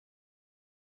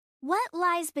What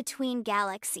lies between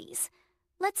galaxies?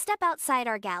 Let's step outside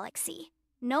our galaxy.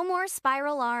 No more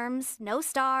spiral arms, no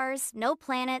stars, no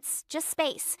planets, just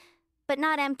space. But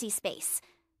not empty space.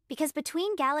 Because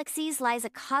between galaxies lies a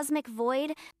cosmic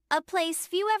void, a place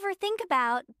few ever think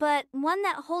about, but one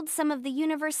that holds some of the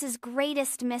universe's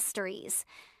greatest mysteries.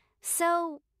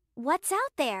 So, what's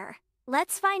out there?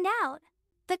 Let's find out.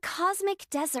 The cosmic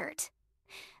desert.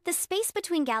 The space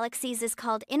between galaxies is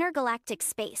called intergalactic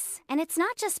space, and it's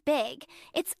not just big,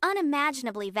 it's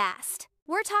unimaginably vast.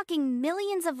 We're talking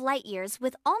millions of light years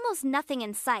with almost nothing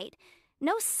in sight.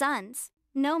 No suns,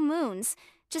 no moons,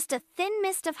 just a thin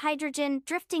mist of hydrogen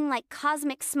drifting like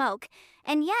cosmic smoke.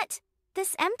 And yet,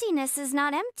 this emptiness is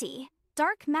not empty.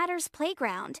 Dark matter's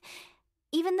playground.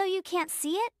 Even though you can't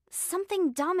see it,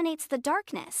 something dominates the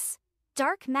darkness.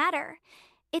 Dark matter.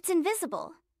 It's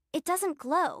invisible. It doesn't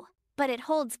glow. But it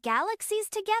holds galaxies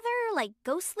together like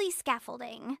ghostly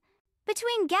scaffolding.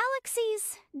 Between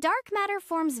galaxies, dark matter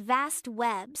forms vast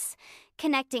webs,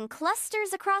 connecting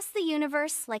clusters across the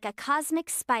universe like a cosmic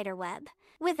spiderweb.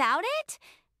 Without it,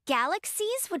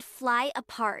 galaxies would fly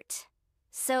apart.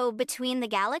 So between the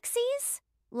galaxies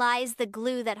lies the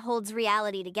glue that holds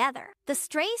reality together, the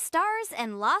stray stars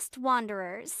and lost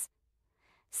wanderers.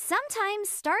 Sometimes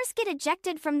stars get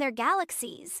ejected from their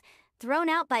galaxies, thrown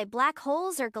out by black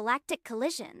holes or galactic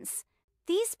collisions.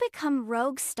 These become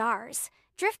rogue stars,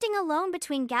 drifting alone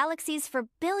between galaxies for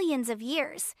billions of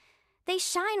years. They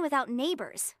shine without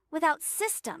neighbors, without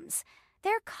systems.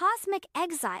 They're cosmic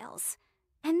exiles.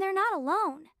 And they're not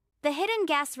alone. The Hidden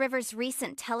Gas River's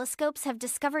recent telescopes have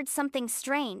discovered something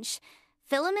strange.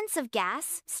 Filaments of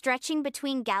gas stretching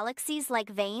between galaxies like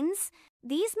veins.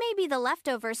 These may be the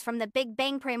leftovers from the Big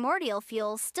Bang primordial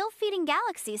fuel still feeding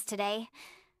galaxies today.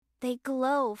 They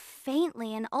glow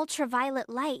faintly in ultraviolet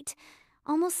light,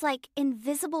 almost like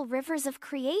invisible rivers of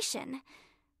creation,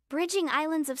 bridging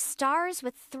islands of stars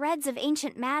with threads of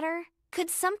ancient matter. Could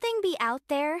something be out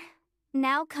there?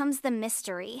 Now comes the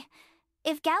mystery.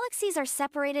 If galaxies are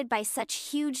separated by such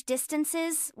huge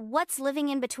distances, what's living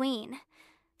in between?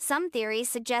 Some theories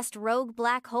suggest rogue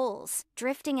black holes,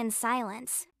 drifting in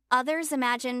silence. Others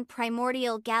imagine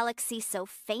primordial galaxies so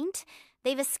faint,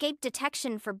 they've escaped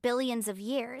detection for billions of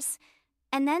years.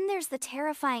 And then there's the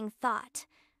terrifying thought.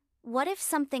 What if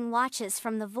something watches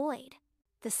from the void?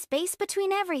 The space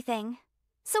between everything.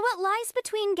 So what lies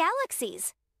between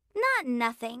galaxies? Not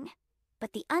nothing,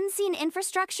 but the unseen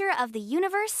infrastructure of the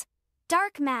universe,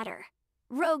 dark matter,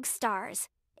 rogue stars,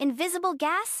 invisible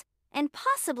gas, and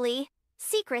possibly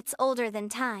secrets older than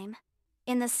time.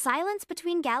 In the silence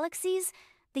between galaxies,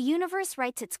 the universe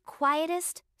writes its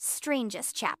quietest,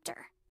 strangest chapter.